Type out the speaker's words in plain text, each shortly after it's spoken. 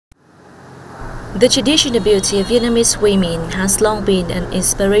The traditional beauty of Vietnamese women has long been an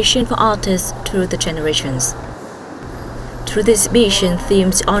inspiration for artists through the generations. Through the exhibition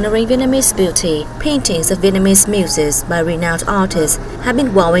themed honoring Vietnamese beauty, paintings of Vietnamese muses by renowned artists have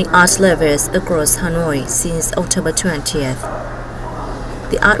been wowing art lovers across Hanoi since October 20th.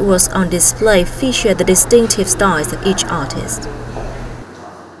 The artworks on display feature the distinctive styles of each artist.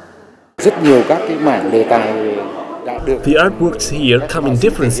 The artworks here come in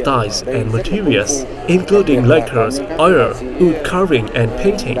different styles and materials, including lacquers, oil, wood carving, and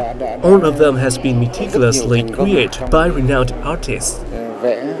painting. All of them has been meticulously created by renowned artists.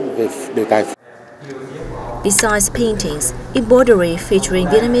 Besides paintings, embroidery featuring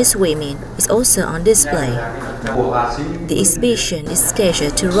Vietnamese women is also on display. The exhibition is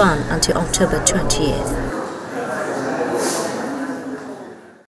scheduled to run until October 20th.